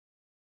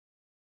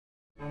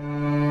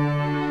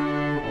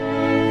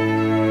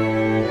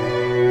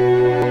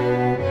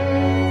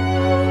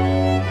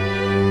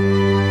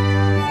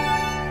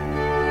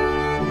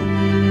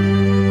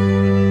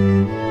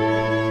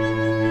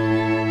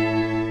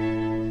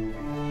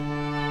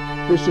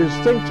This is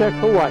ThinkTech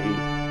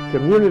Hawaii.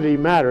 Community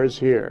matters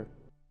here.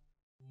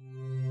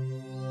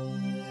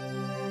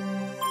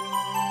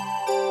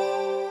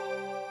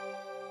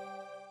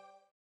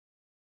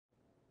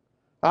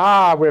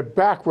 We're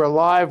back. We're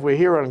live. We're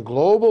here on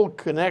Global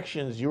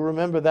Connections. You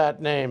remember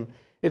that name.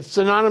 It's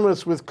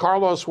synonymous with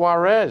Carlos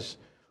Juarez,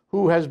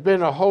 who has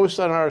been a host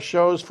on our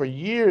shows for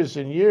years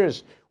and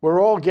years.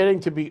 We're all getting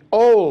to be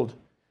old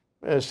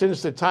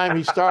since the time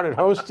he started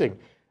hosting.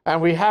 And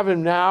we have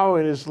him now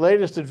in his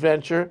latest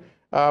adventure,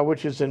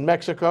 which is in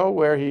Mexico,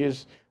 where he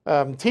is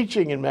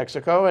teaching in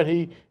Mexico, and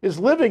he is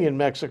living in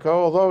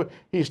Mexico, although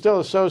he's still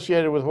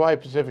associated with Hawaii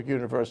Pacific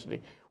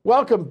University.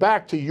 Welcome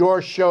back to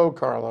your show,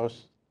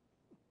 Carlos.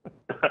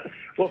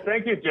 Well,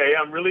 thank you, Jay.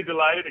 I'm really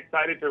delighted,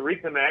 excited to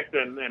reconnect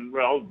and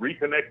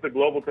reconnect the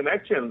global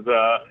connections.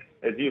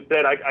 As you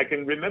said, I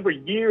can remember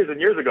years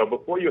and years ago,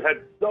 before you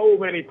had so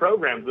many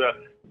programs,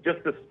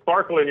 just the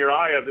sparkle in your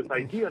eye of this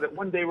idea that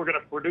one day we're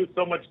going to produce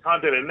so much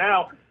content. And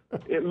now,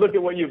 look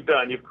at what you've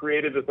done. You've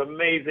created this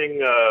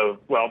amazing, a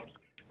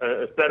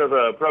set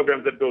of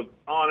programs that goes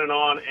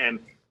on, and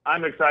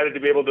I'm excited to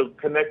be able to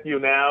connect you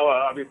now.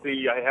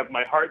 Obviously, I have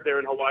my heart there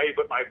in Hawaii,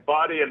 but my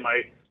body and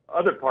my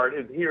other part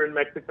is here in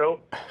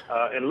Mexico,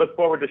 and look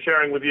forward to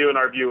sharing with you and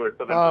our viewers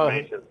some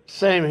information.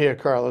 Same here,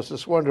 Carlos.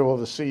 It's wonderful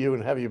to see you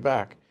and have you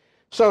back.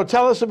 So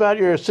tell us about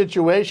your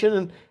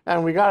situation,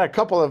 and we got a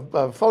couple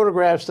of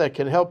photographs that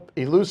can help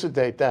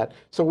elucidate that.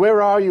 So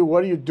where are you?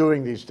 What are you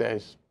doing these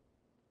days?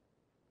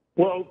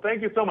 Well,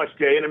 thank you so much,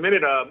 Jay. In a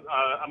minute,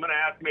 I'm going to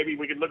ask, maybe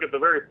we could look at the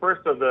very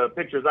first of the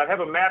pictures. I have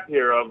a map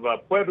here of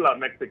Puebla,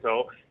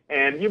 Mexico.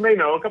 And you may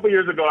know, a couple of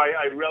years ago,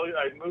 I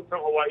moved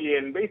from Hawaii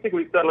and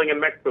basically settling in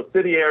Mexico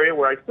City area,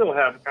 where I still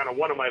have kind of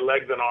one of my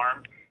legs and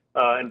arms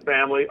and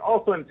family,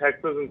 also in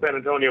Texas and San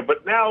Antonio.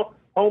 But now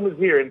home is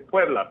here in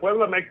Puebla.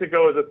 Puebla,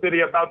 Mexico is a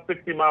city about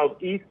 60 miles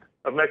east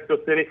of Mexico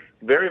City,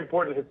 very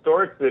important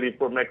historic city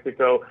for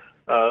Mexico.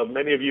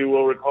 Many of you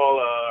will recall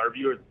our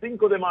viewers,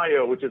 Cinco de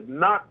Mayo, which is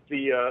not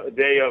the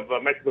day of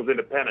Mexico's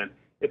independence.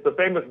 It's a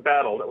famous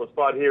battle that was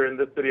fought here in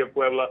this city of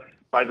Puebla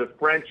by the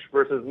French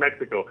versus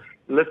Mexico.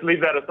 Let's leave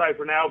that aside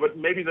for now, but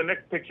maybe the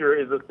next picture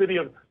is the city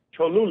of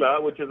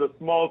Cholula, which is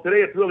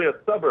today it's really a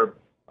suburb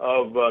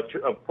of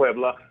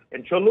Puebla.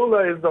 And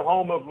Cholula is the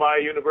home of my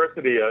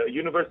university,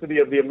 University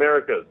of the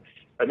Americas.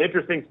 An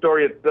interesting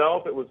story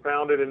itself. It was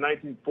founded in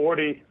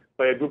 1940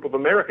 by a group of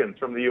Americans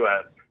from the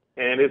U.S.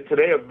 and is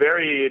today a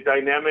very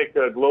dynamic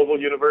global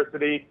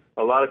university,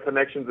 a lot of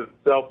connections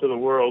itself to the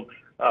world.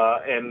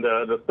 And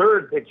the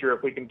third picture,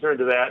 if we can turn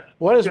to that.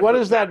 What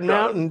is that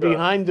mountain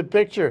behind the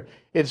picture?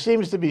 It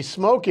seems to be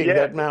smoking,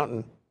 that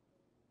mountain.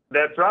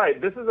 That's right.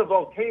 This is a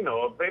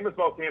volcano, a famous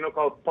volcano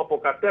called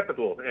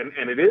Popocatépetl.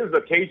 And it is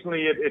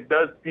occasionally, it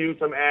does spew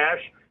some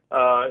ash.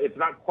 It's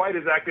not quite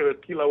as active as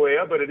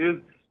Kilauea, but it is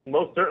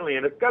most certainly.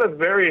 And it's got a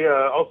very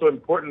also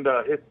important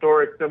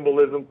historic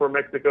symbolism for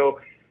Mexico.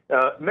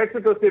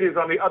 Mexico City is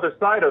on the other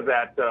side of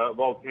that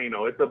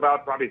volcano. It's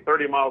about probably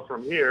 30 miles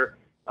from here.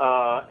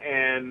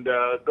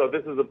 So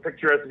this is a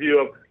picturesque view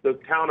of the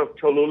town of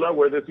Cholula,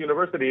 where this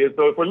university is.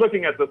 So if we're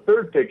looking at the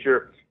third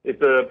picture,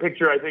 it's a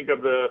picture, I think,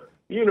 of the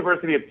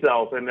university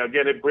itself. And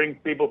again, it brings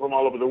people from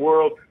all over the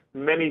world.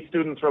 Many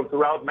students from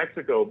throughout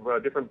Mexico,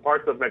 different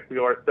parts of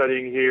Mexico, are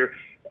studying here.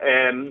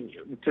 And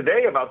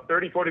today, about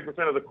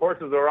 30–40% of the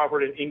courses are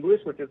offered in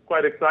English, which is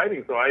quite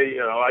exciting. So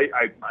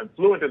I'm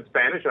fluent in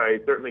Spanish. I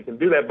certainly can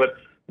do that. But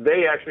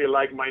they actually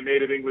like my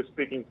native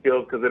English-speaking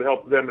skills because it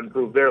helps them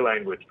improve their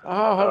language.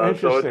 Oh, how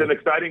interesting. So it's an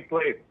exciting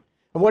place.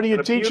 And what are you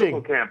teaching?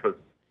 Beautiful campus.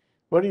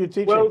 What are you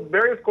teaching? Well,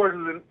 various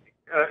courses in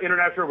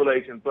international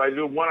relations. So I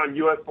do one on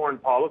U.S. foreign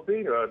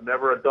policy,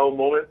 never a dull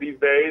moment these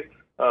days.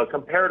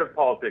 Comparative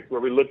politics, where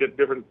we look at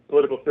different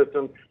political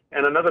systems,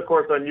 and another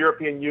course on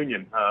European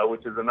Union,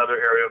 which is another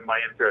area of my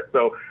interest.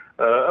 So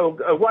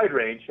a wide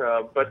range,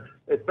 but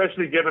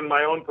especially given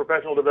my own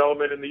professional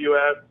development in the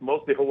U.S.,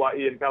 mostly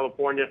Hawaii and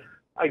California,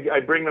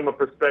 I bring them a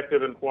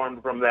perspective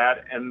informed from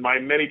that, and my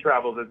many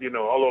travels, as you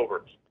know, all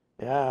over.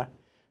 Yeah.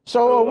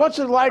 So what's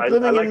it like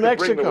living in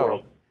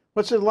Mexico?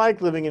 What's it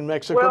like living in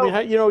Mexico? Well,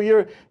 I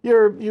mean,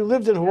 you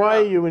lived in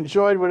Hawaii. You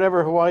enjoyed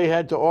whatever Hawaii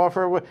had to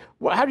offer.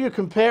 How do you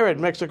compare it,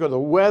 Mexico? The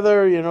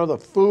weather, the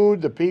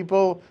food, the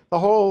people, the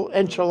whole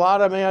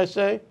enchilada, may I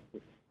say?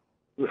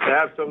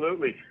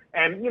 Absolutely.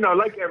 And,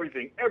 like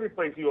everything, every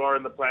place you are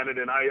on the planet,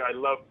 and I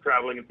love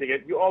traveling and seeing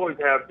it, you always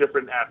have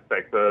different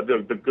aspects,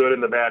 the good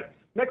and the bad.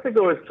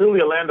 Mexico is truly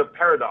a land of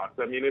paradox.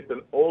 I mean, it's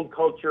an old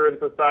culture and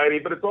society,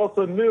 but it's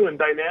also new and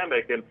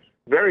dynamic and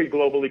very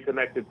globally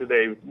connected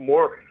today.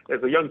 More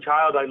as a young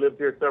child, I lived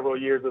here several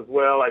years as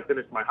well. I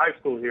finished my high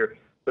school here.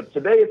 But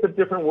today it's a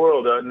different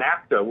world.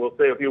 NAFTA, we'll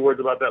say a few words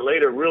about that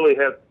later, really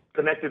has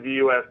connected the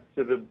U.S.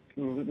 to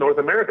North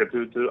America,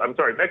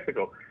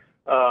 Mexico.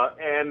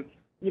 And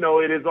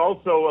it is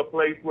also a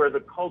place where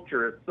the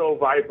culture is so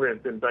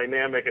vibrant and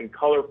dynamic and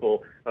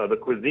colorful. The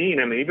cuisine,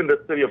 and even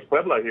the city of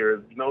Puebla here,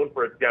 is known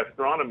for its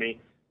gastronomy.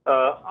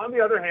 On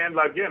the other hand,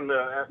 again,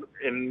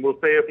 and we'll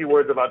say a few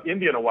words about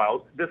India in a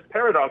while, this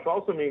paradox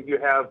also means you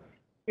have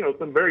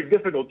some very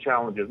difficult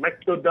challenges.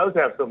 Mexico does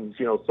have some,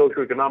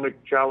 socioeconomic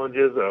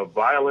challenges,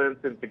 violence,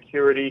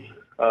 insecurity,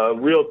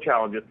 real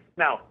challenges.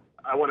 Now,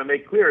 I want to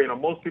make clear,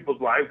 most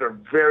people's lives are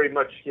very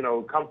much,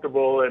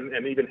 comfortable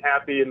and even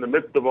happy in the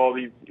midst of all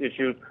these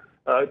issues.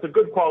 It's a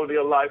good quality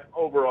of life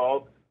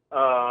overall,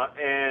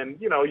 and,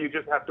 you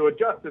just have to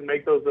adjust and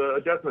make those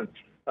adjustments.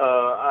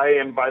 I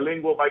am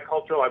bilingual,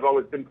 bicultural. I've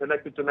always been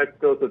connected to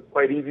Mexico, so it's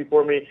quite easy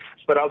for me.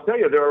 But I'll tell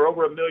you, there are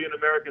over 1 million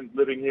Americans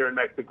living here in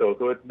Mexico,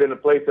 so it's been a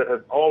place that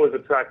has always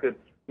attracted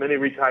many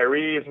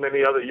retirees,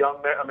 many other young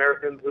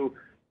Americans who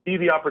see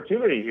the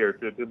opportunity here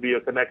to be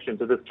a connection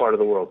to this part of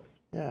the world.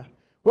 Yeah.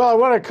 Well, I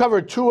want to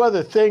cover two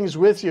other things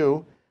with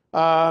you.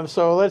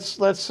 So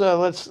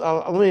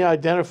let me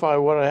identify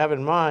what I have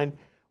in mind.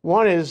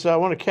 One is I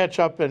want to catch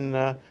up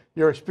in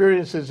your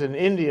experiences in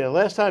India.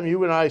 Last time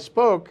you and I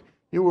spoke,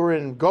 you were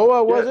in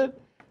Goa, was it?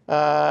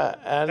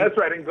 And that's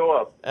right, in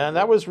Goa. And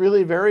that was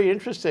really very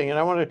interesting. And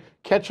I want to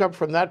catch up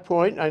from that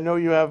point. I know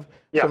you have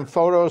some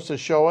photos to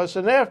show us.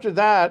 And after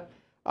that,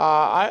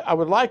 I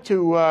would like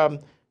to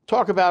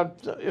talk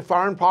about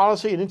foreign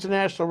policy and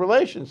international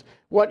relations,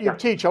 what you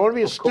teach. I want to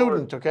be a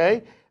student,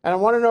 okay? And I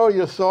want to know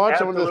your thoughts.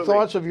 Absolutely. I want the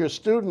thoughts of your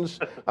students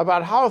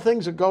about how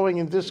things are going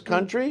in this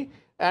country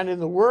and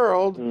in the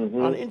world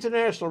on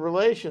international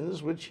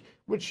relations, which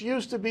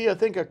used to be, I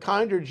think, a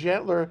kinder,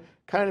 gentler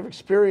kind of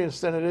experience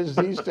than it is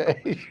these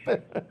days.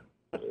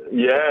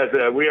 Yes,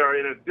 we are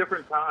in a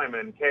different time,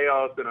 and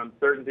chaos and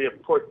uncertainty,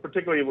 of course,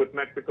 particularly with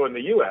Mexico and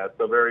the U.S.,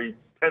 a very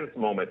tense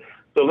moment.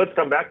 So let's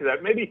come back to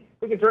that. Maybe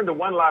we can turn to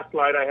one last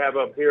slide I have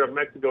up here of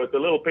Mexico. It's a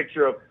little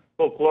picture of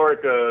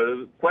folkloric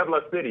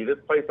Puebla City, this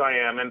place I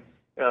am, and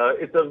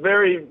it's a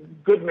very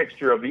good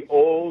mixture of the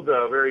old,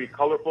 very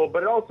colorful,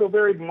 but also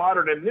very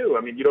modern and new.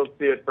 I mean, you don't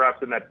see it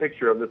perhaps in that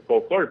picture of this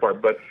folkloric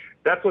part, but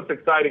that's what's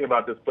exciting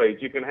about this place.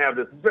 You can have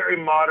this very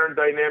modern,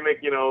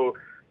 dynamic,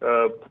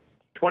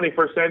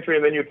 21st century,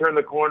 and then you turn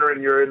the corner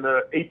and you're in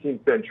the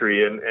 18th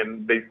century,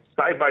 and they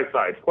side by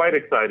side. Quite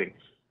exciting.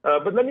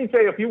 But let me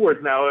say a few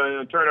words now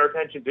and turn our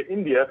attention to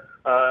India.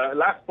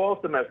 Last fall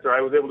semester,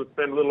 I was able to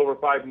spend a little over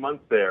 5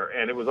 months there,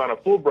 and it was on a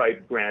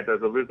Fulbright grant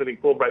as a visiting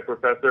Fulbright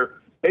professor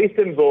based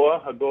in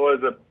Goa. Goa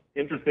is an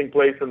interesting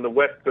place in the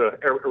West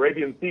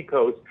Arabian Sea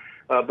coast,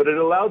 but it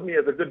allowed me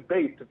as a good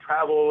base to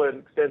travel and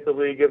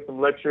extensively give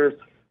some lectures.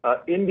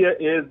 India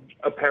is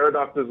a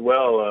paradox as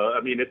well. I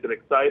mean, it's an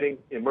exciting,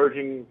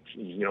 emerging,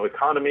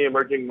 economy,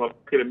 emerging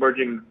market,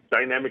 emerging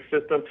dynamic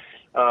system.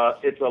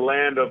 It's a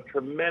land of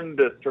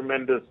tremendous,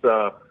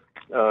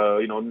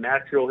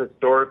 natural,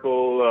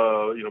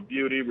 historical,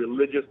 beauty,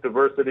 religious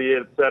diversity,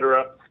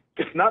 etc.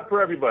 It's not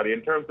for everybody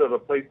in terms of a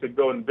place to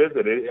go and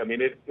visit.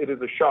 It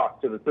is a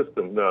shock to the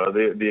system.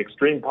 The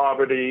extreme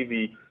poverty,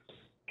 the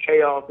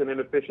chaos and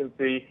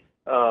inefficiency,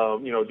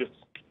 just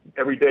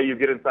every day you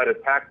get inside a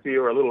taxi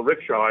or a little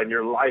rickshaw and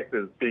your life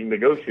is being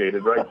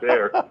negotiated right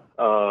there.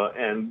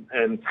 And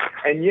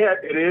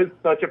yet it is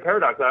such a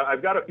paradox.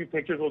 I've got a few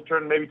pictures. We'll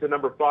turn maybe to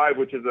number 5,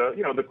 which is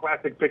the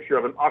classic picture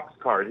of an ox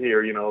cart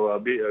here,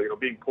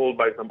 being pulled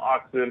by some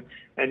oxen.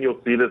 And you'll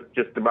see this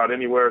just about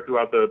anywhere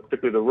throughout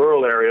particularly the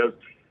rural areas.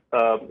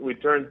 We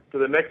turn to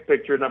the next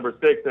picture, number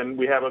 6, and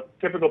we have a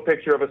typical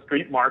picture of a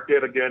street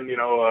market. Again,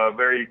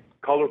 very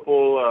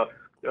colorful,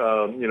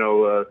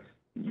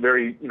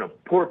 very,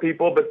 poor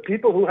people, but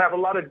people who have a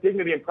lot of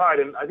dignity and pride.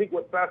 And I think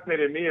what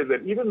fascinated me is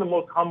that even the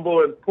most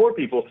humble and poor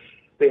people,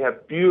 they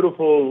have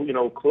beautiful,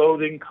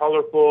 clothing,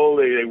 colorful,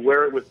 they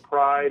wear it with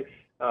pride.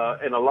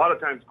 And a lot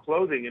of times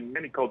clothing in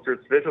many cultures,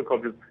 traditional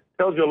cultures,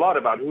 tells you a lot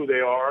about who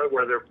they are,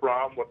 where they're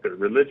from, what their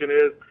religion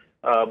is.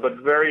 But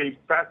very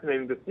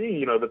fascinating to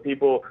see, the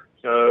people,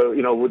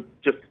 with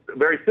just a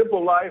very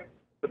simple life,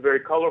 but very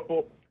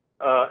colorful.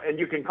 And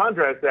you can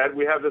contrast that.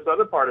 We have this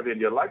other part of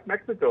India, like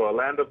Mexico, a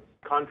land of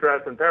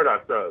contrast and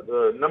paradox.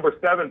 The number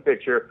 7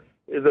 picture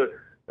is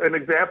an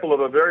example of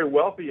a very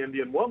wealthy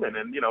Indian woman.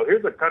 And,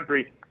 here's a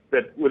country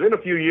that within a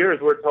few years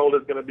we're told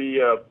is going to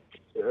be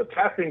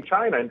passing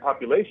China in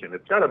population.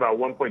 It's got about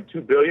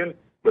 1.2 billion,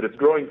 but it's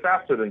growing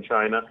faster than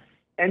China.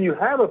 And you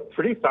have a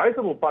pretty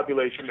sizable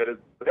population that is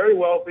very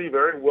wealthy,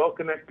 very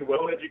well-connected,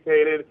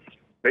 well-educated,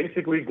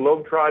 basically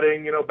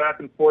globetrotting, back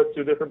and forth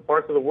to different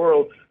parts of the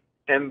world.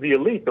 And the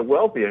elite, the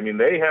wealthy,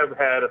 they have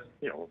had,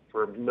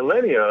 for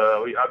millennia,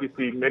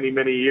 obviously many,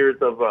 many years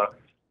of, a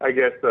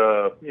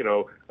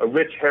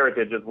rich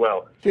heritage as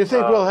well. Do you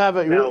think we'll have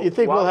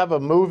we'll have a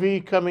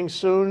movie coming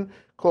soon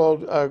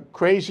called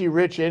Crazy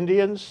Rich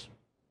Indians?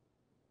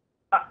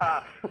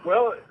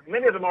 Well,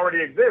 many of them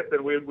already exist,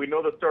 and we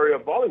know the story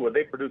of Bollywood.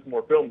 They produce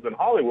more films than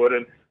Hollywood,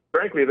 and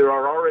frankly, there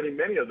are already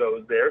many of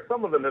those there.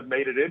 Some of them have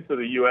made it into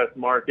the U.S.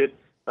 market.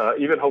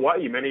 Even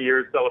Hawaii, many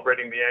years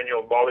celebrating the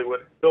annual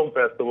Bollywood Film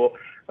Festival.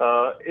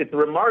 It's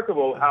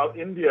remarkable how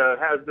India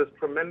has this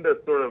tremendous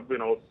sort of,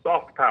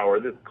 soft power,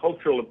 this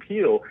cultural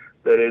appeal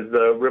that is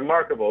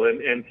remarkable.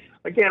 And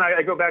again,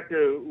 I go back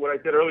to what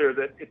I said earlier,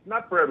 that it's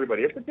not for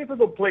everybody. It's a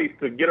difficult place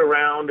to get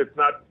around. It's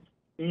not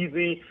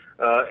easy,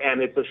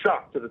 and it's a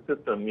shock to the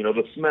system.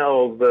 The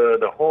smells,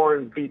 the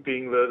horns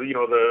beeping,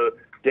 the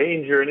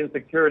danger and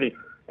insecurity.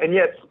 And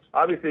yet,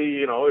 obviously,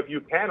 you know, if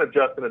you can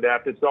adjust and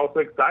adapt, it's also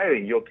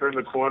exciting. You'll turn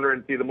the corner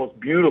and see the most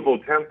beautiful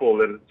temple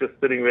that is just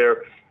sitting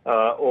there,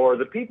 or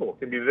the people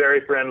can be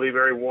very friendly,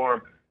 very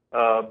warm.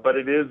 But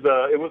it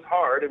was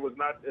hard. It was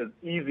not as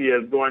easy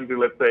as going to,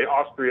 let's say,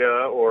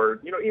 Austria or,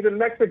 you know, even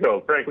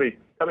Mexico. Frankly,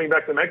 coming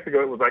back to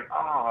Mexico, it was like,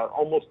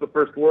 almost the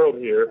first world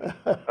here.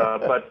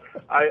 But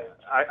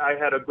I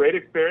had a great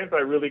experience.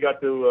 I really got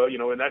to, you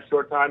know, in that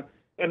short time,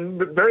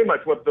 and very much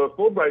what the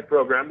Fulbright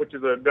program, which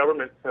is a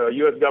government,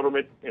 U.S.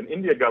 government and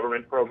India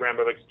government program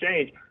of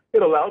exchange,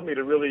 it allowed me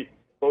to really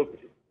both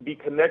be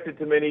connected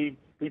to many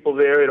people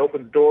there. It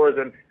opens doors.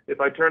 And if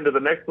I turn to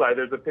the next slide,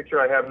 there's a picture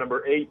I have,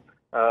 number 8.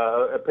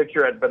 A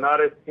picture at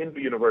Benares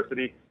Hindu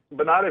University.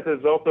 Benares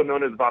is also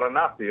known as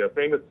Varanasi, a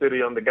famous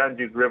city on the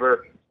Ganges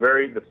River,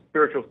 the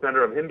spiritual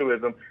center of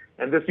Hinduism.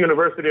 And this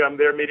university, I'm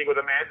there meeting with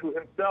a man who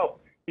himself,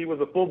 he was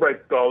a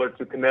Fulbright scholar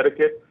to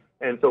Connecticut.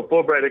 And so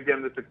Fulbright,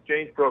 again, this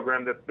exchange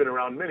program that's been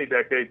around many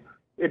decades,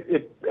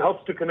 it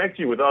helps to connect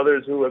you with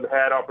others who have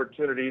had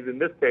opportunities, in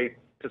this case,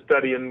 to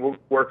study and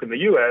work in the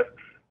U.S.,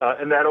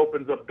 and that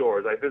opens up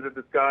doors. I visit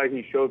this guy,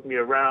 he shows me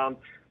around.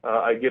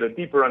 I get a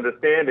deeper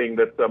understanding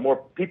that's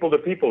more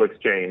people-to-people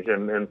exchange,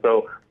 and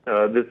so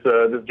this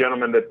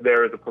gentleman that's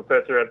there is a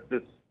professor at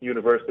this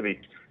university.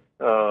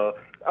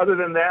 Other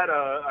than that,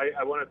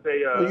 I want to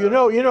say,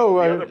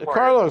 well,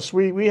 Carlos,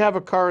 we have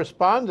a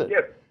correspondent.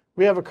 Yes.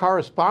 We have a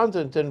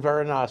correspondent in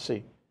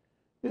Varanasi.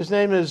 His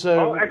name is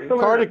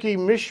Kartiki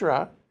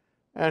Mishra,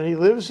 and he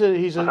lives.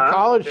 He's a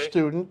college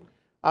student.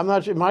 I'm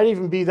not sure. It might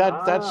even be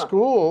that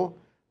school.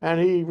 And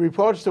he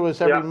reports to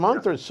us every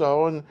month or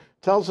so and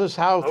tells us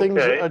how things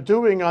are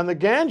doing on the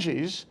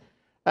Ganges.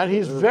 And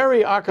he's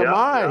very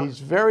Akamai. He's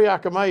very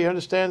Akamai. He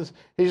understands.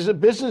 He's a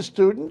business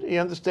student. He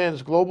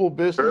understands global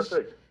business.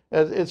 Perfect.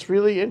 It's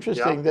really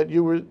interesting that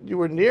you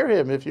were near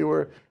him. If you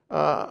were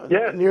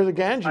near the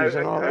Ganges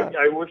and all that.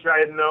 I wish I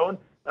had known.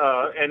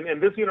 And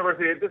this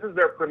university, this is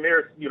their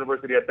premier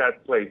university at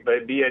that place.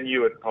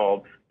 BNU, it's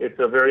called. It's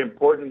a very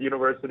important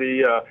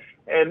university.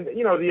 And,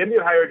 you know, the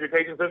Indian higher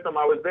education system,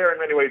 I was there in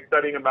many ways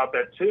studying about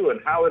that too,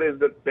 and how it is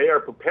that they are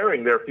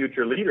preparing their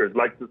future leaders,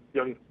 like this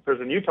young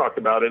person you talked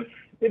about. And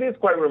it is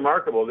quite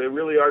remarkable. They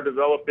really are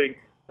developing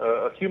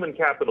a human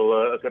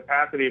capital, a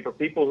capacity for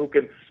people who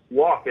can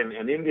walk. And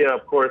India,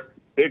 of course,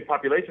 big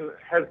population,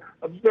 has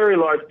a very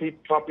large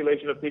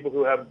population of people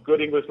who have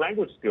good English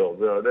language skills.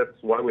 That's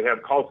why we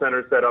have call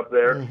centers set up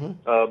there,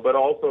 but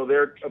also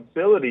their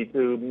ability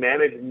to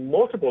manage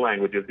multiple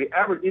languages. The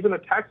average, even a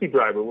taxi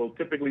driver will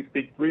typically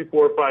speak 3,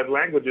 4, 5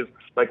 languages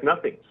like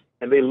nothing,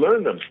 and they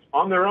learn them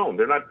on their own.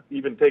 They're not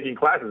even taking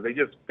classes. They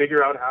just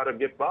figure out how to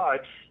get by.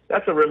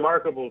 That's a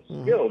remarkable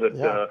skill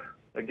that,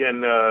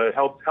 again,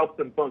 helps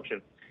them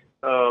function.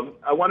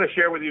 I want to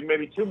share with you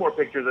maybe 2 more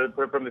pictures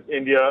from this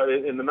India.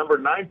 In the number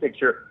 9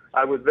 picture,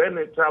 I was then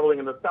traveling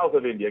in the south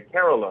of India,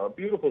 Kerala, a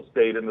beautiful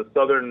state in the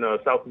southern,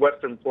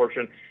 southwestern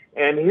portion.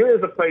 And here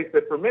is a place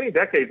that for many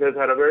decades has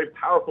had a very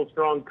powerful,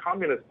 strong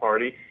communist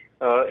party.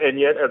 And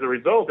yet, as a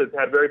result, it's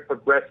had very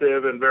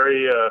progressive and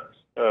very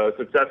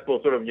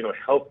successful sort of, you know,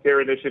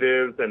 healthcare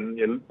initiatives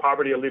and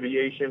poverty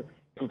alleviation.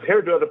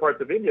 Compared to other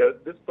parts of India,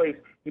 this place,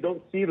 you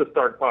don't see the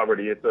stark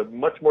poverty. It's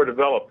much more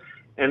developed.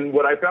 And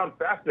what I found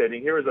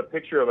fascinating, here is a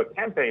picture of a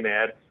campaign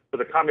ad for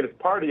the Communist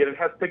Party, and it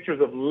has pictures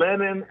of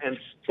Lenin and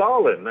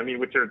Stalin, I mean,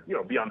 which are, you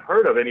know, be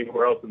unheard of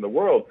anywhere else in the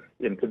world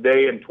in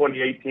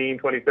 2018,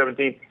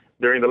 2017,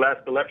 during the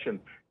last election.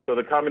 So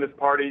the Communist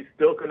Party,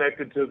 still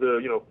connected to the,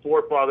 you know,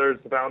 forefathers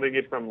founding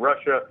it from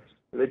Russia.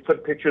 They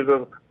put pictures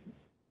of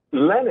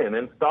Lenin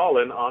and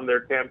Stalin on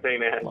their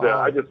campaign ads.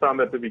 Wow. I just found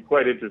that to be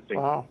quite interesting.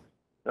 Wow.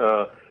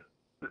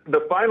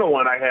 The final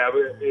one I have,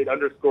 it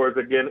underscores,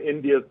 again,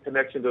 India's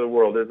connection to the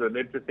world. There's an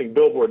interesting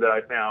billboard that I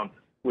found,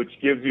 which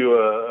gives you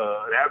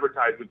an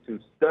advertisement to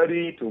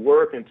study, to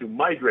work, and to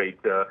migrate.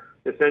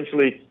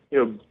 Essentially, you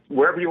know,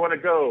 wherever you want to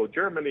go,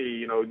 Germany,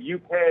 you know,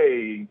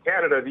 UK,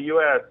 Canada, the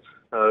U.S.,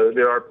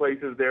 there are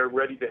places there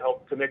ready to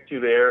help connect you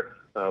there,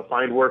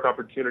 find work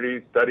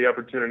opportunities, study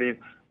opportunities.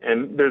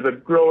 And there's a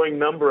growing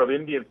number of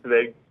Indians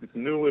today, this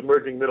new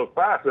emerging middle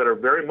class, that are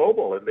very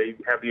mobile, and they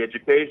have the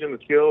education, the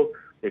skills.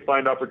 They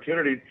find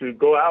opportunities to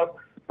go out,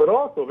 but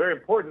also, very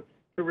important,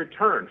 to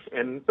return.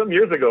 And some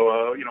years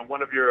ago, you know,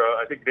 one of your,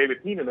 I think David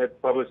Heenan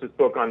had published his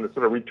book on the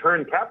sort of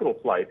return capital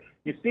flight.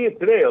 You see it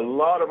today, a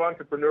lot of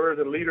entrepreneurs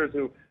and leaders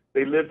who,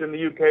 they lived in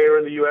the UK or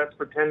in the US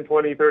for 10,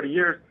 20, 30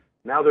 years.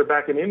 Now they're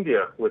back in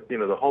India with, you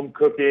know, the home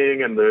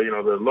cooking and the, you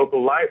know, the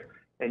local life,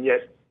 and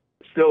yet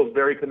still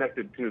very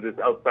connected to this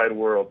outside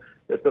world.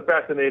 It's a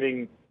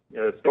fascinating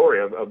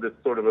story of this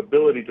sort of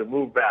ability to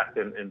move back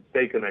and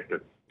stay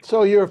connected.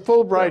 So you're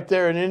Fulbright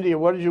there in India.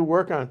 What did you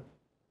work on?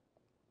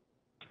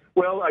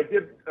 Well, I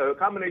did a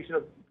combination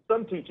of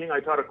some teaching.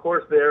 I taught a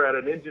course there at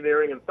an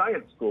engineering and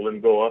science school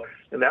in Goa,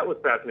 and that was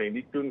fascinating.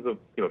 These students of,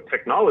 you know,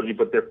 technology,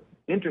 but they're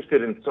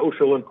interested in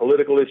social and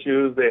political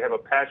issues. They have a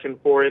passion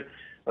for it.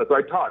 So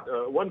I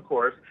taught one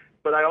course,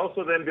 but I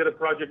also then did a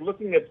project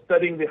looking at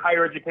studying the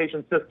higher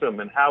education system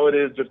and how it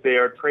is that they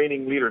are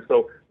training leaders.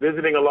 So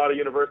visiting a lot of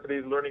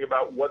universities, learning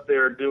about what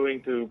they're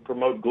doing to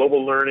promote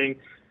global learning,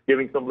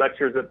 giving some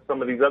lectures at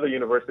some of these other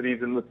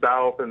universities in the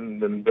South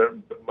and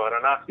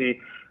Varanasi,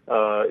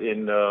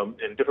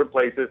 in different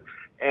places.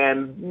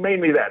 And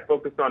mainly that,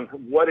 focused on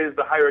what is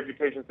the higher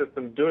education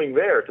system doing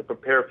there to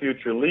prepare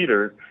future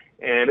leaders.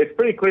 And it's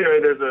pretty clear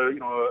there's a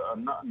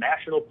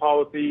national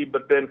policy,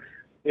 but then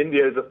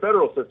India is a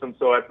federal system,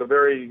 so at the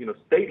very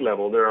state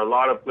level, there are a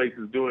lot of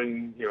places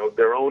doing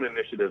their own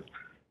initiatives,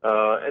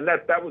 and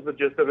that was the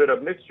gist of it, a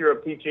mixture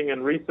of teaching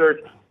and research.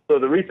 So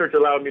the research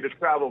allowed me to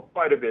travel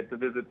quite a bit to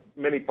visit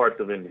many parts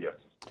of India.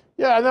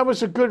 Yeah, and that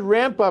was a good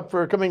ramp up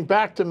for coming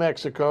back to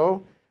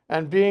Mexico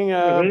and being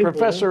a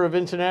professor of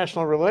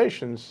international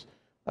relations.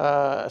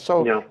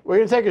 So we're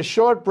going to take a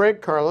short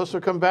break, Carlos.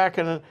 We'll come back,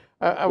 and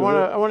I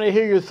want to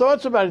hear your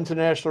thoughts about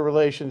international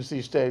relations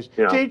these days.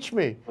 Yeah. Teach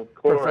me,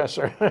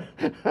 Professor.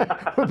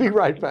 We'll be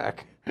right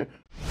back.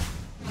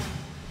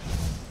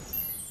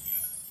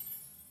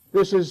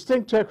 This is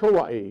ThinkTech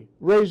Hawaii,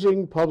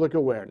 raising public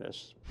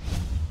awareness.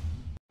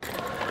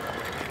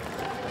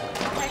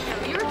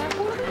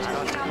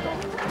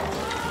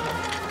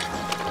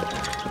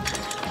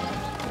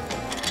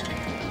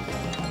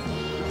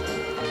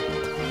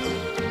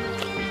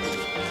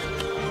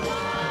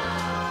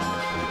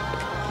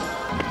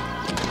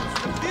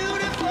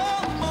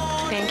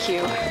 Thank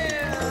you.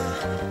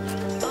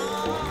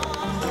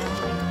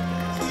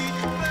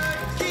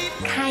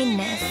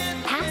 Kindness.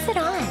 Pass it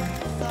on.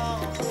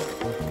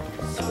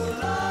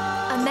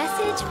 A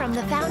message from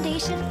the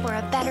Foundation for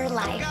a Better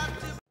Life.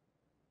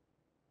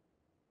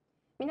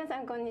 皆さ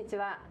んこんにち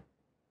は。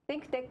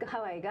ThinkTech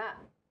Hawaii が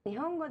日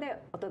本語で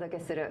お届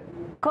けする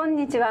こん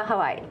にちはハ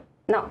ワイ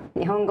の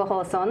日本語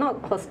放送の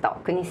ホスト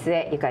国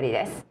末ゆかり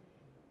です。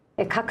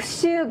各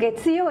週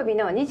月曜日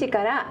の2時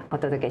からお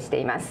届けして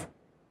います。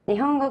日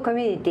本語コ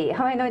ミュニティ、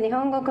ハワイの日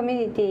本語コミ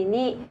ュニティ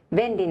に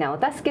便利な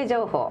お助け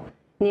情報、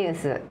ニュー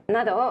ス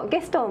などをゲ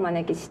ストをお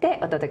招きして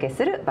お届け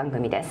する番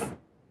組です。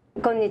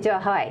こんにちは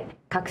ハワイ、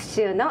各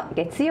週の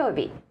月曜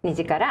日2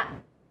時から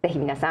ぜひ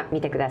皆さん見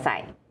てくださ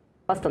い。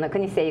ホストの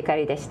国末ゆか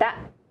りでした。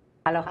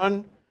アロ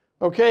ハ。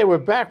Okay, we're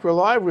back. We're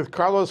live with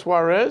Carlos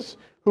Juarez,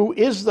 who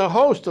is the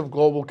host of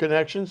Global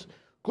Connections.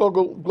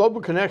 Global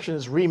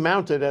Connections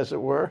remounted, as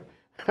it were.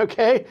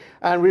 Okay,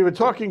 and we were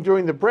talking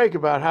during the break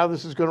about how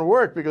this is going to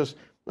work because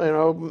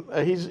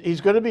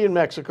he's going to be in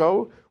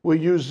Mexico. We'll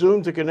use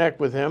Zoom to connect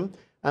with him,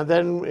 and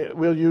then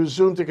we'll use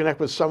Zoom to connect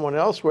with someone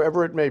else,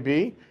 wherever it may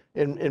be,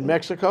 in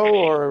Mexico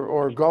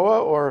or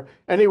Goa or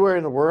anywhere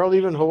in the world,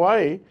 even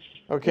Hawaii.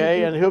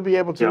 Okay, and he'll be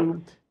able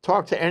to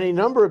talk to any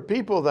number of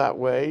people that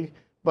way.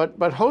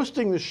 But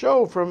hosting the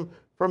show from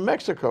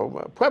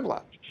Mexico,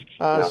 Puebla.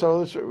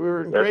 So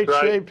we're in great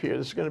shape here.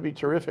 This is going to be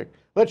terrific.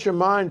 Let your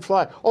mind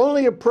fly.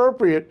 Only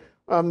appropriate,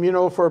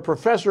 for a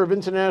professor of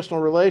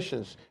international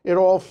relations. It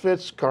all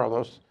fits,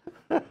 Carlos.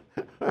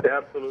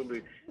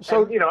 Absolutely.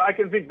 So and, I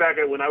can think back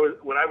at when I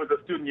was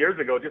a student years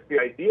ago. Just the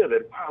idea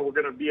that wow, we're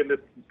going to be in this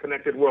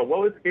connected world.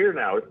 Well, it's here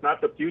now. It's not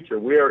the future.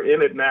 We are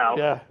in it now.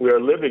 Yeah. We are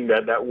living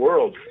that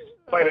world.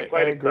 I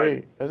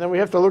agree. And then we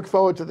have to look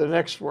forward to the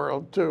next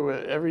world, too,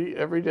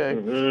 every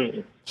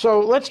day. So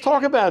let's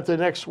talk about the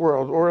next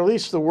world, or at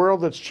least the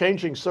world that's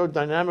changing so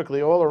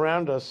dynamically all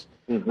around us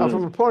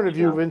from a point of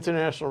view of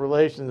international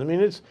relations. I mean,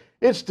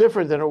 it's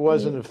different than it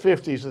was in the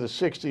 50s or the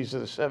 60s or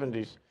the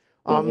 70s.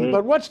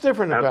 But what's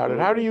different about it?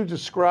 How do you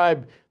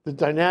describe the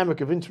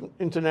dynamic of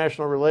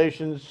international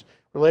relations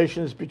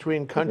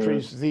between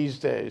countries these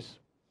days?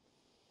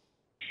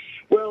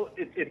 Well,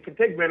 it can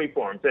take many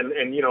forms, and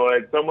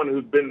as someone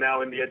who's been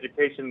now in the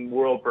education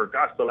world for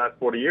the last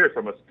 40 years,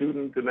 from a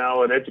student to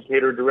now an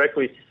educator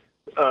directly,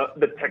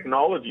 the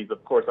technologies,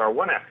 of course, are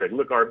one aspect.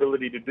 Look, our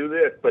ability to do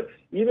this, but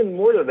even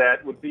more to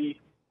that would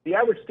be the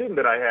average student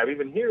that I have,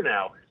 even here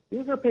now.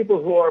 These are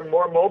people who are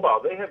more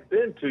mobile. They have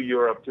been to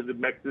Europe, to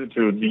Mexico,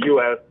 to the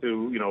U.S.,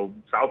 to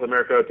South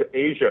America, to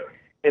Asia,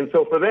 and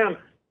so for them,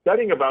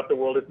 studying about the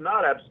world is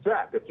not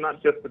abstract. It's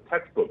not just the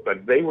textbook,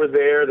 but they were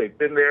there, they've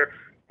been there,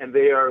 and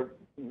they are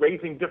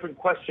raising different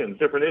questions,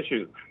 different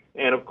issues.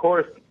 And of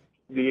course,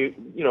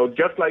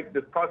 just like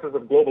this process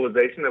of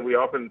globalization that we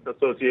often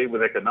associate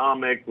with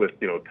economics, with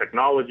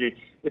technology,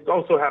 it's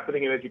also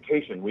happening in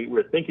education.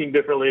 We're thinking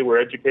differently,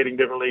 we're educating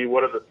differently.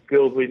 What are the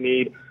skills we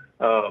need?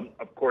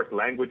 Of course,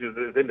 language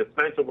is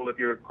indispensable if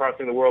you're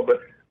crossing the world,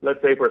 but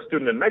let's say for a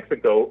student in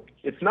Mexico,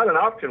 it's not an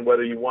option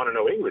whether you want to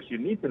know English. You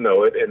need to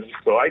know it. And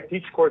so I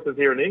teach courses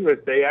here in English.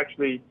 They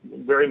actually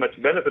very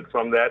much benefit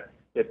from that.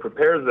 It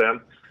prepares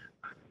them.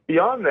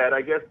 Beyond that,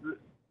 I guess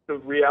the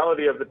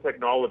reality of the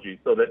technology,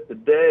 so that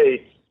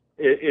today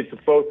it's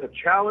both a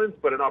challenge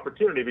but an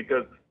opportunity,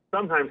 because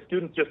sometimes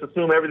students just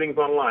assume everything's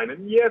online.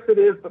 And yes, it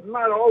is, but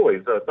not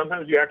always.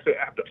 Sometimes you actually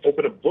have to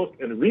open a book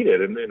and read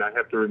it, and I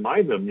have to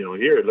remind them,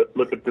 here, let's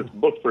look at this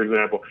book, for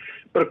example.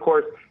 But of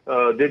course,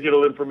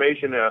 digital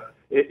information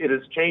it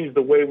has changed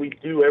the way we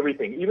do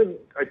everything. Even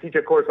I teach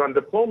a course on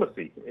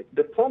diplomacy.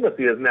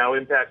 Diplomacy is now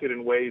impacted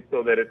in ways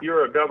so that if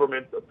you're a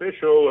government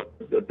official,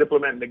 a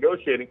diplomat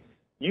negotiating,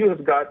 you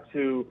have got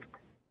to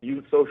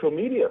use social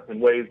media in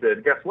ways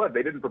that, guess what,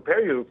 they didn't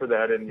prepare you for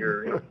that in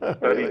your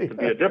studies to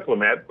be a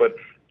diplomat, but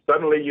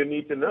suddenly you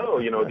need to know,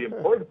 the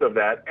importance of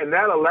that, and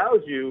that allows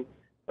you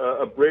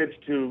a bridge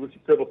to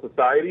civil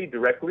society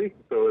directly.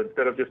 So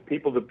instead of just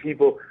people to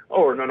people,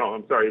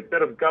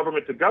 instead of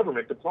government to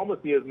government,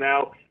 diplomacy is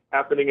now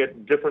happening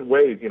at different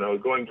ways,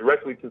 going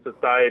directly to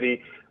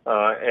society.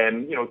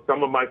 And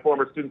some of my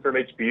former students from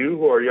HBU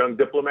who are young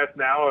diplomats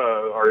now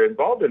are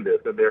involved in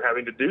this, and they're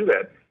having to do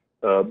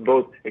that,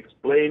 both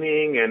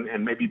explaining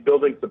and maybe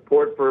building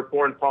support for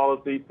foreign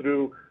policy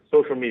through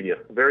social media.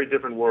 A very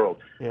different world.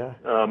 Yeah.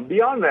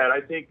 Beyond that,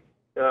 I think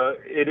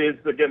it is,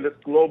 again, this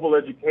global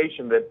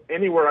education that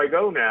anywhere I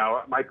go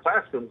now, my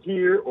classroom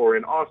here or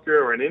in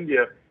Austria or in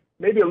India,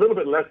 maybe a little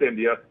bit less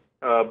India,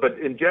 but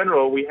in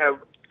general, we have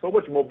so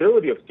much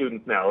mobility of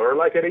students now, or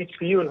like at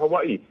HBU in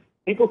Hawaii.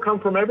 People come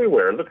from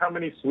everywhere. Look how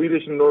many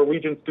Swedish and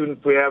Norwegian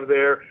students we have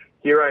there.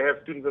 Here I have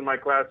students in my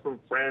class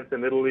from France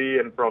and Italy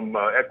and from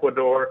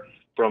Ecuador,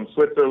 from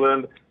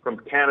Switzerland, from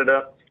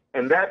Canada.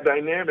 And that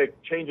dynamic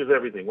changes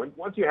everything.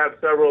 Once you have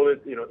several,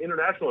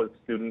 international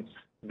students,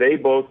 they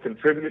both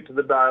contribute to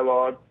the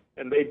dialogue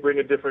and they bring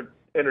a different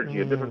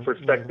energy, a different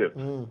perspective.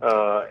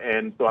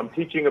 And so I'm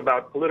teaching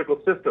about political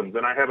systems,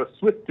 and I have a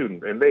Swiss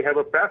student, and they have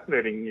a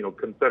fascinating,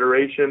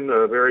 confederation,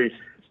 a very,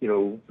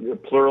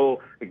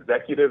 plural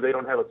executive. They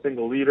don't have a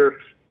single leader.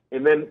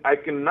 And then I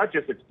can not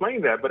just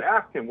explain that, but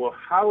ask him, well,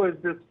 how is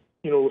this,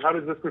 how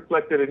does this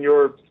reflected in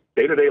your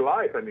day-to-day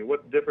life? I mean,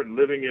 what's different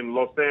living in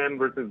Lausanne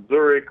versus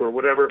Zurich or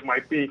whatever it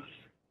might be?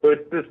 So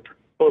it's this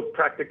both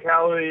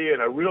practicality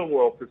and a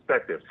real-world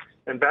perspective.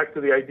 And back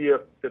to the idea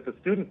that the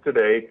students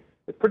today,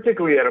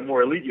 particularly at a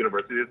more elite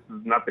university, this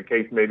is not the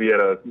case maybe at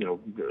a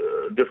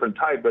different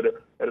type, but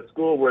at a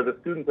school where the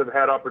students have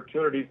had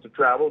opportunities to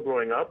travel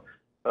growing up,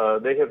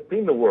 they have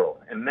seen the world.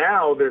 And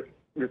now they're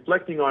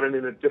reflecting on it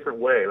in a different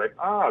way. Like,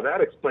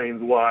 that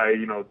explains why,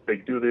 they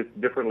do this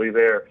differently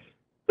there.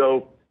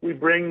 So we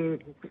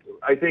bring,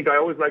 I think I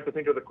always like to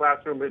think of the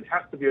classroom, it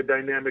has to be a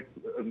dynamic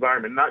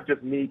environment, not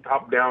just me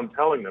top-down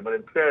telling them, but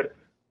instead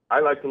I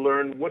like to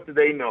learn what do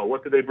they know,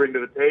 what do they bring to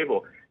the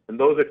table. And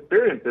those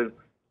experiences,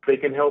 they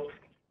can help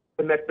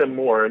connect them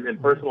more and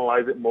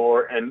personalize it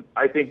more. And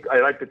I think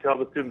I like to tell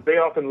the students they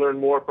often learn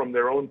more from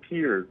their own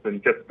peers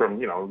than just from,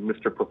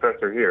 Mr.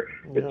 Professor here.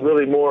 Yeah. It's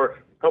really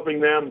more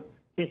helping them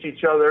teach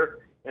each other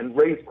and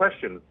raise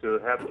questions to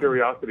have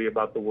curiosity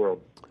about the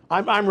world.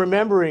 I'm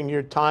remembering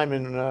your time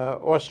in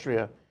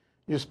Austria.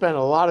 You spent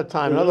a lot of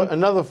time,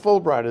 another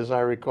Fulbright, as I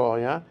recall,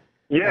 yeah?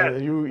 Yeah,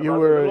 you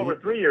were over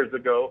 3 years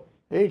ago.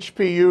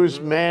 HPU's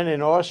man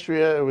in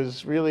Austria. It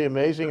was really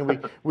amazing.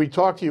 We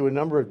talked to you a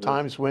number of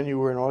times when you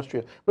were in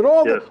Austria. But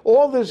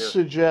all this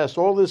suggests,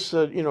 all this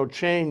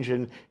change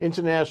in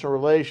international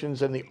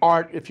relations and the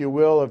art, if you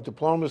will, of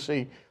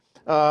diplomacy,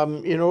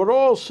 it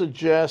all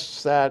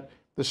suggests that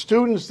the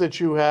students that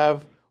you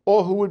have,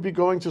 all who would be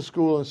going to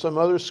school in some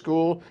other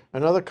school,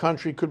 another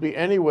country, could be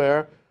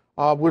anywhere,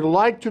 would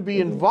like to be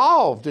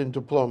involved in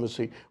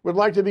diplomacy, would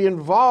like to be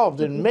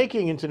involved in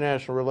making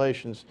international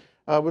relations,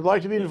 would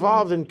like to be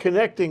involved in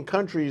connecting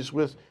countries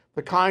with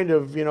the kind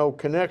of,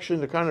 connection,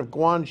 the kind of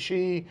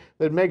guanxi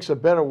that makes a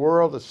better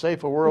world, a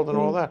safer world, and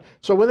all that.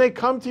 So when they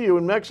come to you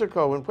in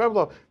Mexico, in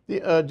Puebla,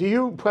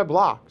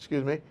 Puebla,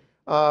 excuse me,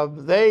 are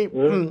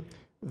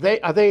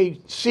they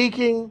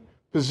seeking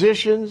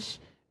positions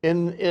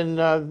in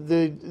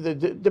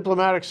the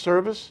diplomatic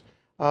service?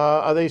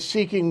 Are they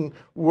seeking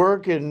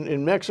work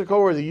in Mexico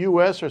or the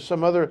U.S. or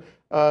some other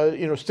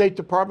State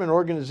Department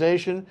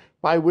organization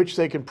by which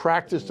they can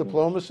practice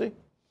diplomacy?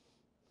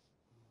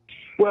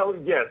 Well,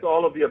 yes,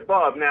 all of the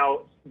above.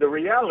 Now, the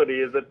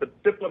reality is that the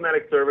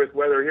diplomatic service,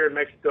 whether here in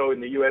Mexico, in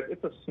the U.S.,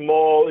 it's a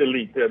small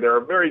elite. There are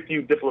very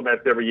few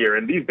diplomats every year,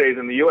 and these days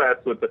in the U.S.,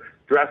 with the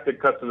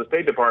drastic cuts to the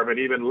State Department,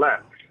 even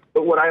less.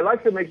 But what I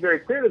like to make very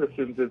clear to the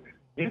students is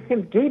you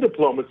can do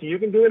diplomacy, you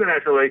can do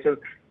international relations,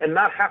 and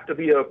not have to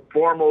be a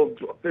formal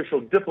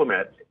official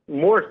diplomat.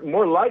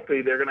 More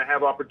likely, they're going to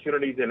have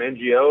opportunities in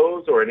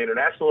NGOs or in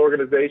international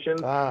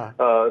organizations.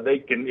 They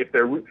can, if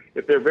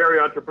they're very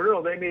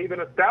entrepreneurial, they may even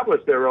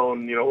establish their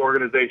own,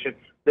 organization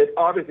that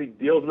obviously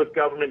deals with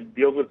government,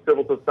 deals with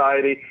civil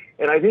society.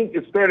 And I think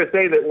it's fair to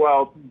say that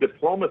while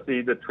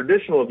diplomacy, the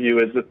traditional view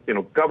is just,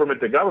 government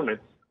to government,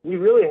 we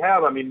really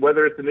have,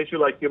 whether it's an issue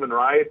like human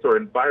rights or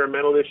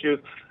environmental issues,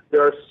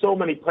 there are so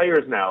many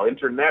players now,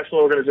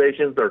 international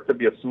organizations. There could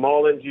be a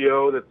small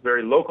NGO that's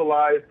very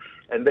localized,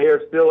 and they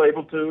are still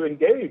able to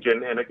engage.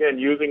 And again,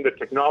 using the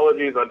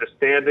technologies,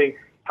 understanding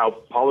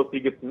how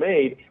policy gets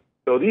made.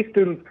 So these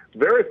students,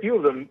 very few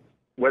of them,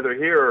 whether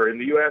here or in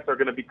the U.S., are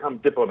going to become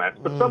diplomats.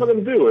 But some of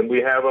them do, and we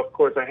have, of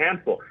course, a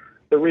handful.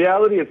 The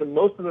reality is that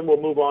most of them will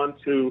move on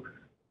to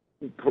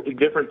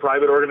different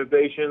private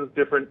organizations,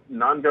 different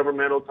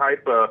non-governmental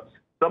type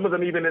some of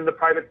them even in the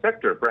private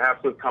sector,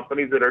 perhaps with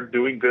companies that are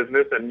doing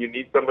business, and you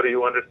need somebody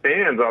who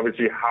understands,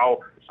 obviously,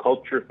 how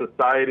culture,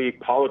 society,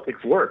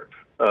 politics work.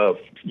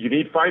 You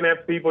need finance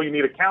people, you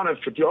need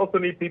accountants, but you also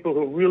need people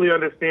who really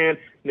understand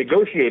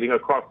negotiating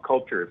across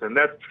cultures. And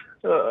that's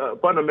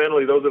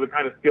fundamentally, those are the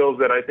kind of skills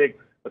that I think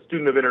a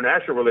student of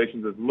international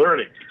relations is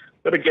learning.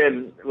 But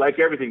again, like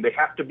everything, they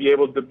have to be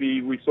able to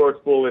be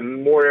resourceful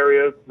in more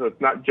areas. So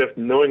it's not just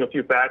knowing a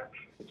few facts,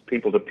 it's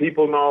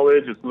people-to-people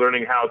knowledge, it's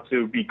learning how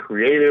to be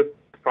creative,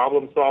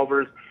 problem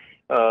solvers.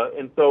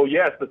 And so,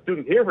 yes, the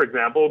students here, for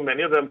example,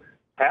 many of them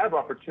have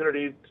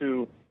opportunities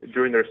to,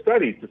 during their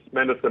studies, to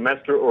spend a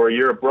semester or a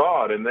year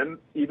abroad, and then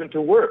even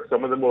to work.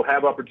 Some of them will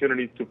have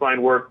opportunities to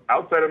find work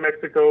outside of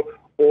Mexico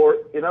or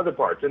in other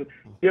parts. And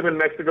given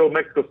Mexico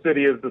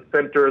City is the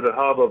center, the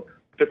hub of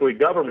particularly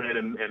government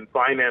and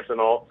finance and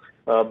all,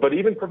 but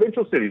even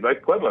provincial cities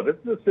like Puebla, this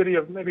is a city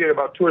of maybe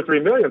about 2 or 3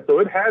 million, so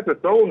it has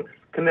its own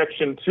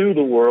connection to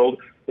the world.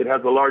 It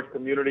has a large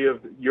community of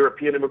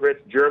European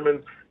immigrants,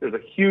 Germans. There's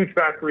a huge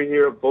factory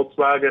here of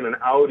Volkswagen and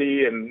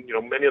Audi, and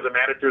many of the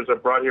managers are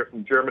brought here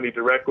from Germany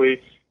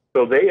directly.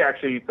 So they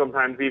actually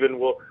sometimes even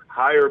will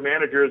hire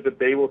managers that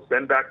they will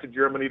send back to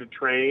Germany to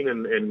train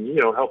and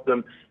help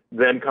them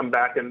then come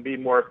back and be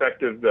more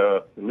effective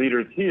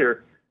leaders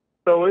here.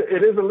 So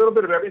it is a little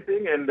bit of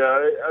everything, and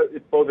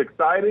it's both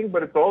exciting,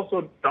 but it's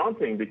also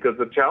daunting because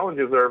the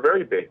challenges are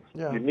very big.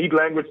 Yeah. You need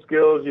language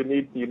skills, you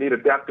need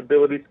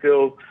adaptability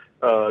skills.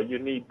 You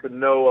need to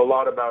know a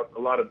lot about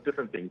a lot of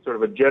different things, sort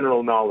of a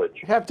general knowledge.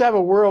 You have to have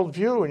a world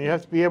view, and you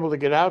have to be able to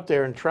get out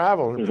there and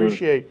travel and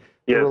appreciate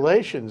the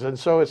relations. And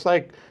so it's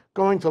like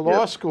going to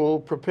law school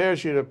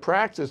prepares you to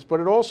practice, but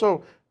it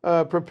also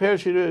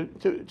prepares you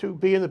to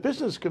be in the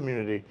business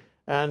community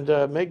and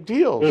make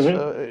deals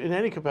in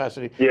any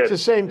capacity. It's the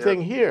same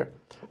thing here.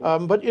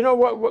 But you know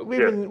what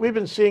we've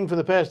been seeing for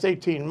the past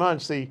 18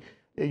 months, the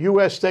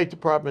U.S. State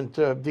Department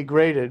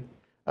degraded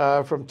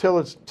from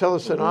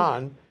Tillerson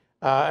on.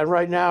 And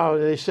right now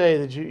they say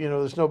that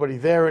there's nobody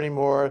there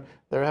anymore.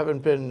 There haven't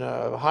been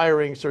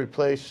hirings to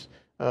replace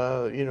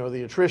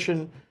the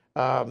attrition,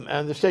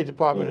 and the State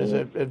Department is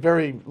at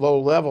very low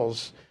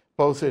levels,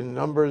 both in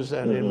numbers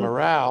and in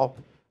morale.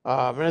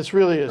 And it's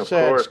really a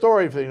sad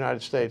story for the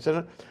United States.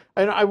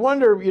 And I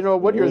wonder,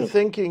 what your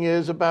thinking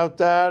is about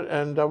that,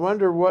 and I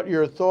wonder what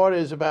your thought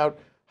is about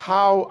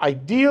how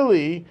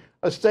ideally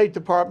a State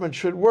Department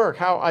should work,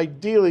 how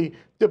ideally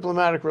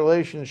diplomatic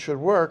relations should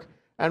work.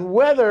 And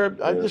whether,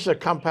 this is a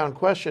compound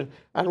question,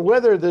 and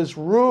whether there's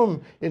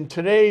room in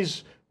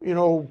today's,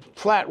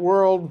 flat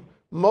world,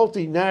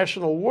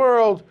 multinational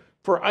world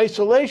for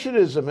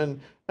isolationism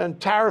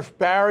and tariff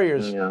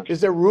barriers.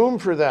 Is there room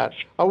for that?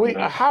 Are we,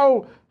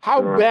 how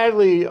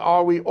badly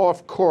are we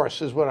off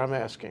course is what I'm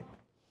asking.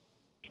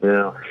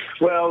 Yeah.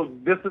 Well,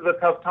 this is a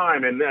tough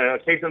time. And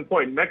case in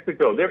point,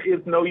 Mexico, there is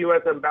no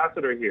U.S.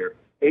 ambassador here.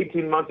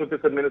 18 months with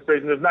this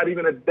administration, there's not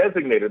even a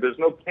designated. There's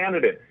no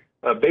candidate.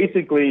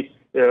 Basically,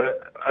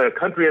 a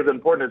country as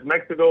important as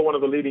Mexico, one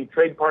of the leading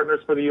trade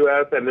partners for the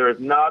U.S., and there is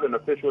not an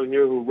official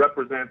here who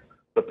represents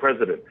the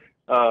president.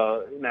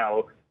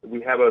 Now,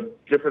 we have a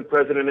different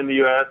president in the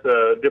U.S.,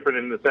 different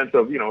in the sense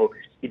of,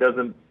 he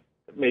doesn't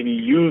maybe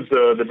use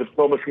the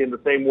diplomacy in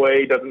the same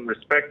way, doesn't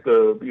respect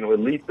the,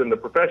 elites and the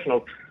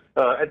professionals.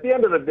 At the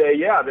end of the day,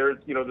 there's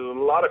a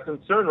lot of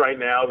concern right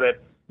now that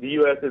the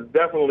U.S. is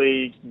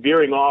definitely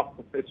veering off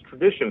its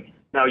tradition.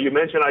 Now, you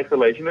mentioned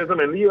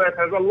isolationism, and the U.S.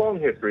 has a long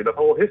history. The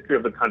whole history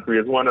of the country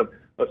is one of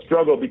a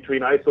struggle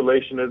between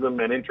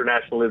isolationism and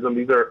internationalism.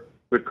 These are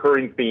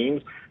recurring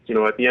themes.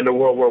 At the end of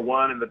World War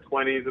I in the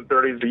 20s and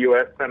 30s, the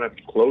U.S. kind of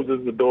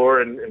closes the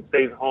door and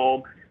stays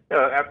home.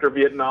 After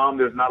Vietnam,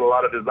 there's not a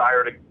lot of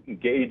desire to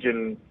engage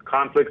in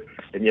conflicts,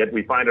 and yet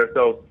we find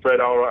ourselves spread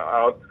all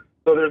out.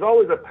 So there's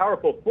always a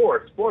powerful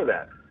force for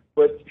that.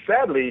 But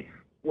sadly,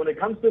 when it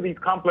comes to these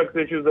complex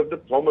issues of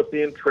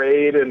diplomacy and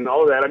trade and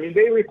all of that,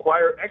 they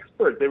require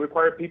experts. They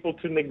require people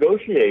to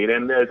negotiate.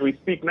 And as we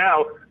speak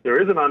now,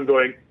 there is an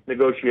ongoing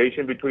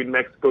negotiation between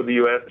Mexico, the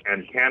U.S.,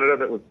 and Canada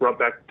that was brought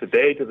back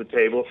today to the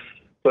table.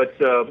 But,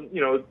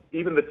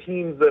 even the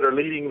teams that are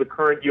leading the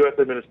current U.S.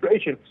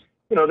 administration,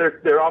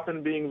 they're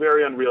often being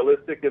very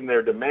unrealistic in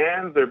their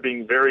demands. They're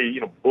being very,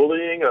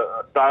 bullying,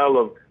 a style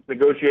of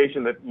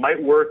negotiation that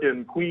might work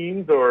in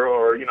Queens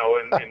or in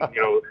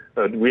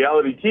a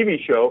reality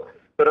TV show.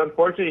 But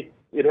unfortunately,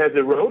 it has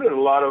eroded a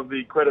lot of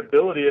the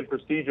credibility and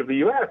prestige of the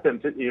U.S.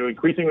 And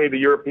increasingly, the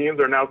Europeans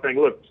are now saying,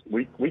 "Look,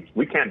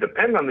 we can't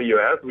depend on the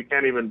U.S. We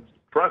can't even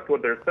trust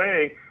what they're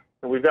saying."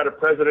 And we've got a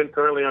president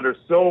currently under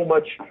so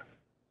much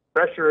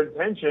pressure and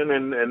tension.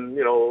 And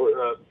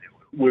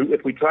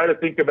if we try to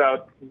think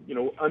about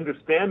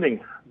understanding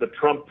the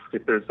Trump,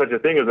 if there's such a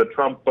thing as a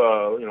Trump,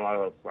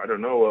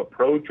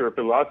 approach or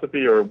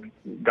philosophy or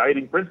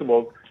guiding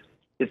principles,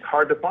 it's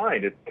hard to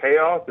find. It's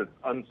chaos, it's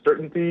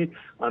uncertainty,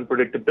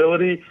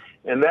 unpredictability,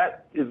 and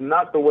that is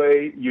not the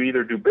way you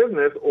either do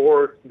business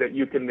or that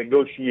you can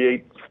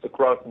negotiate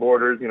across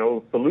borders,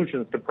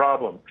 solutions to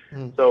problems.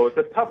 So it's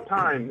a tough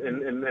time,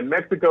 and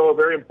Mexico, a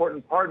very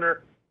important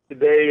partner,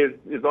 today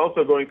is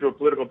also going through a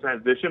political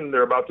transition.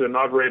 They're about to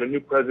inaugurate a new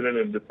president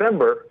in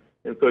December.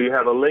 And so you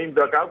have a lame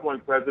duck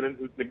outgoing president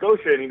who's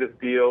negotiating this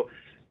deal.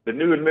 The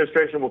new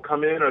administration will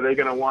come in. Are they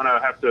going to want to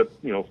have to,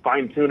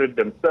 fine tune it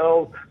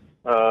themselves?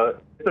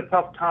 It's a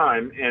tough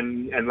time,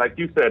 and like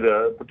you said,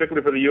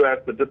 particularly for the U.S.,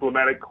 the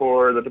diplomatic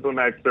corps, the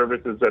diplomatic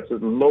service is at the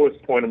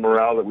lowest point of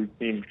morale that we've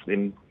seen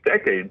in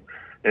decades.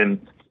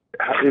 And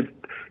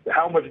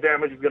how much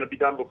damage is going to be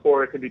done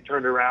before it can be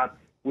turned around,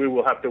 we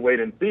will have to wait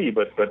and see.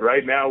 But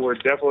right now, we're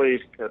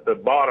definitely at the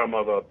bottom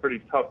of a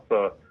pretty tough,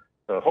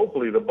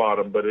 hopefully the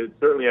bottom, but it's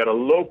certainly at a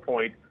low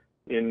point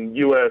in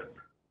U.S.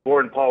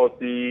 foreign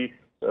policy,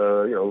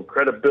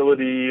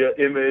 credibility,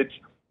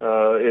 image.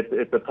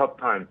 It's a tough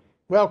time.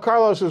 Well,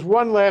 Carlos, there's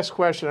one last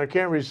question I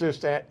can't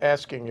resist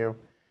asking you,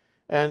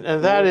 and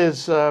that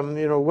is,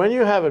 when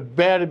you have a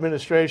bad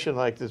administration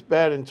like this,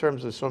 bad in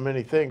terms of so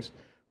many things,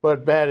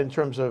 but bad in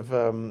terms of,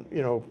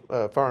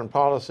 foreign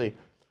policy,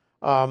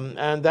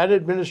 and that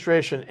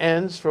administration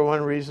ends for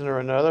one reason or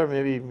another,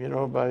 maybe,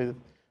 by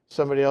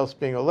somebody else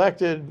being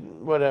elected,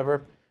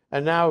 whatever,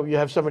 and now you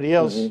have somebody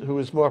else who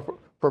is more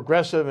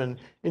progressive and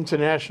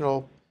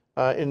international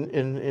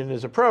in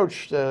his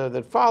approach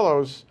that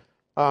follows.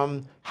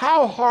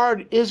 How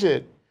hard is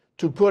it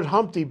to put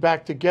Humpty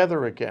back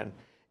together again?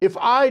 If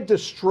I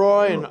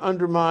destroy and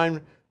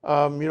undermine,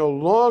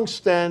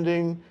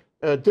 long-standing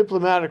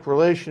diplomatic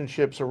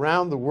relationships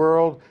around the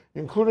world,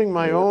 including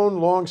my own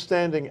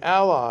long-standing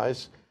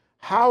allies,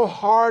 how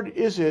hard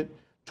is it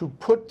to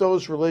put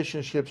those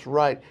relationships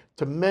right,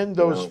 to mend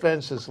those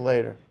fences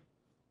later?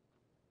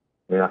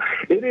 Yeah,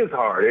 it is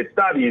hard. It's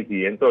not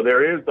easy. And so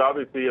there is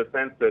obviously a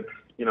sense that,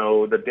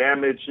 the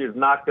damage is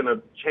not going to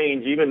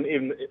change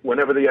even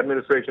whenever the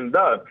administration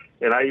does.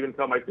 And I even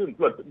tell my students,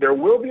 look, there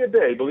will be a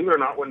day, believe it or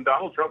not, when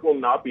Donald Trump will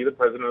not be the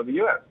president of the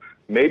U.S.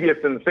 Maybe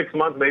it's in 6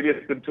 months, maybe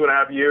it's in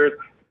 2.5 years,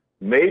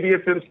 maybe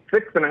it's in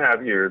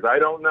 6.5 years. I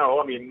don't know.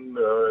 I mean,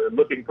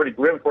 looking pretty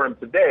grim for him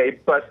today,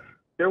 but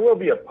there will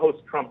be a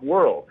post-Trump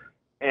world.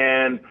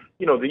 And,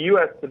 the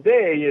U.S.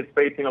 today is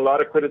facing a lot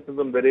of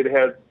criticism that it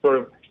has sort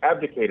of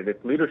abdicated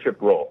its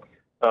leadership role.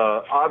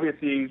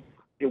 Obviously,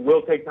 it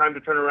will take time to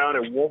turn around.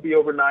 It won't be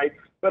overnight.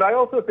 But I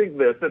also think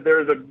that there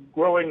is a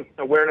growing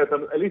awareness,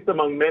 at least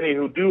among many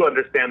who do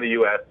understand the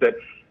U.S., that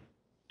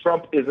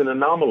Trump is an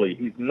anomaly.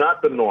 He's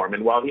not the norm.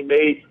 And while he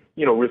may,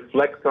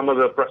 reflect some of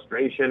the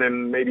frustration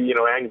and maybe,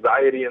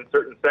 anxiety in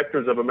certain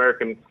sectors of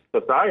American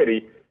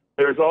society,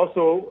 there's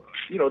also,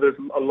 there's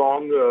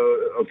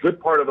a good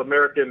part of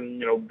American,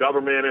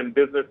 government and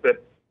business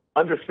that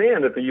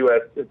understand that the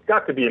U.S. has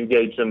got to be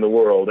engaged in the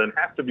world and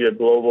has to be a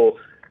global,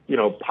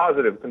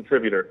 positive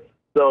contributor.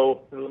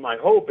 So my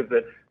hope is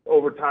that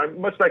over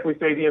time, much like we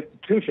say the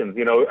institutions,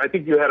 I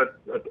think you had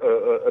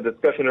a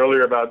discussion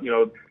earlier about,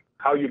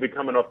 how you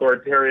become an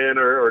authoritarian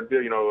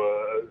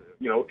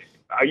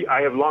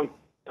I have long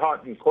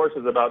taught in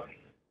courses about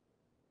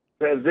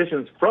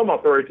transitions from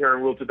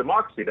authoritarian rule to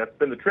democracy. That's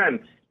been the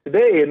trend.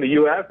 Today in the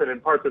U.S. and in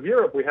parts of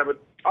Europe, we have it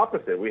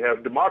opposite. We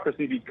have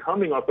democracy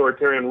becoming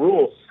authoritarian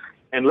rule.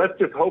 And let's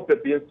just hope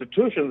that the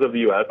institutions of the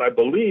U.S., I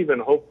believe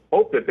and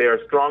hope that they are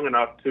strong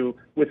enough to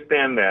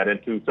withstand that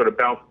and to sort of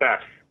bounce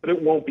back. But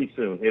it won't be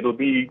soon. It'll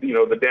be,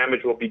 the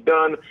damage will be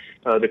done.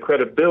 The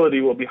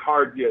credibility will be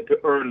hard to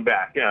earn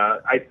back.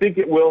 I think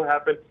it will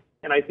happen.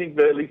 And I think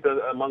that at least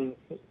among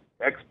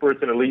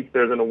experts and elites,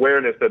 there's an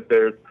awareness that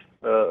there's,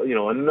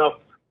 enough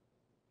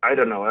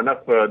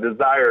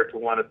desire to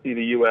want to see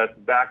the U.S.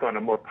 back on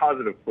a more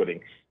positive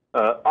footing.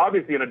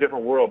 Obviously in a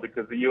different world,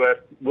 because the U.S.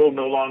 will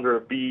no longer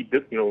be,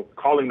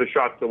 calling the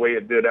shots the way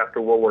it did after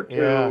World War II,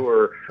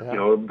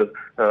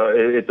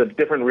 it's a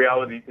different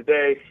reality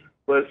today.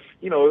 But,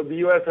 the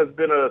U.S. has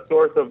been a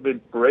source of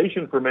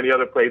inspiration for many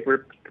other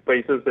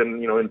places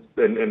and,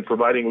 in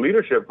providing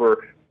leadership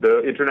for the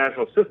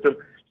international system.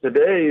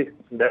 Today,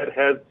 that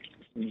has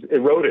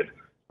eroded.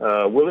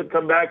 Will it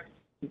come back?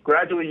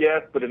 Gradually,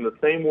 yes, but in the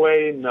same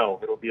way, no.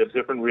 It'll be a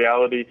different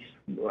reality.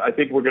 I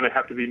think we're going to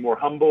have to be more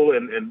humble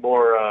and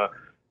more,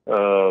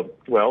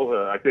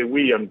 I say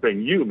we, I'm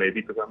saying you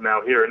maybe because I'm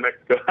now here in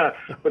Mexico.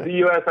 But the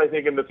U.S., I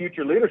think, in the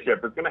future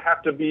leadership is going to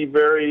have to be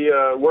very,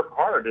 work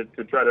hard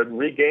to try to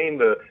regain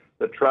the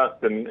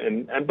trust.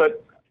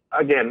 But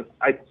again,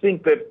 I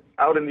think that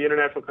out in the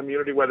international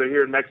community, whether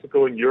here in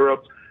Mexico and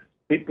Europe,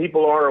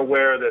 people are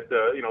aware that,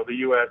 the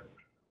U.S.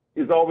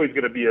 is always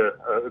going to be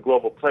a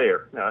global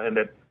player and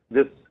that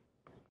this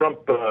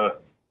Trump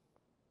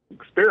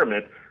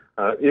experiment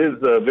is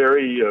a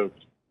very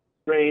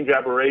strange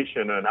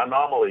aberration, an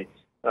anomaly.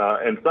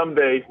 And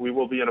someday we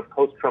will be in a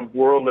post-Trump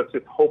world. Let's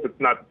just hope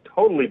it's not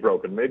totally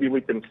broken. Maybe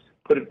we can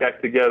put it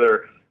back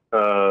together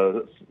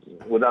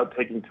without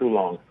taking too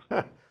long.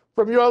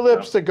 From your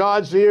lips to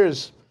God's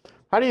ears.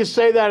 How do you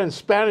say that in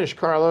Spanish,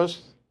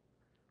 Carlos?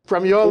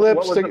 From your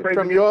lips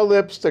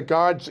to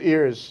God's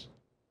ears.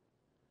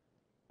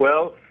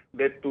 Well,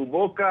 de tu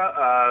boca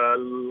a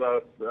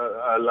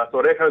las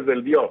orejas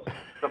del Dios,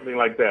 something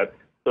like that.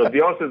 So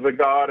Dios is the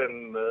God,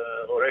 and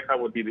oreja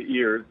would be the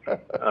ears,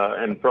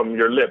 and from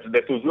your lips,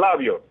 de tus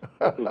labios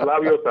a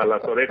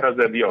las orejas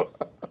de Dios.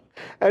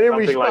 And in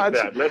Something like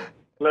response, that.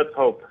 Let's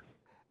hope.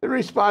 in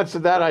response to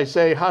that, I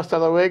say hasta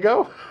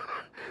luego.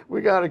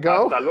 We got to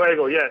go. Hasta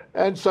luego, yes.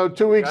 And so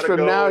 2 weeks Gotta from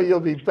go. now, you'll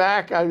be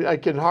back. I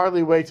can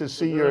hardly wait to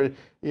see your,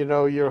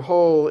 your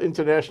whole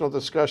international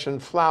discussion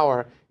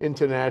flower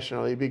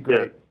internationally. It'd be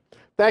great. Yes.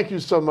 Thank you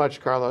so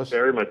much, Carlos.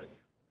 Very much.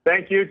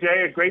 Thank you,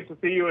 Jay. Great to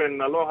see you,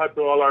 and aloha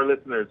to all our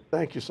listeners.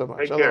 Thank you so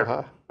much. Take care.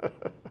 Aloha.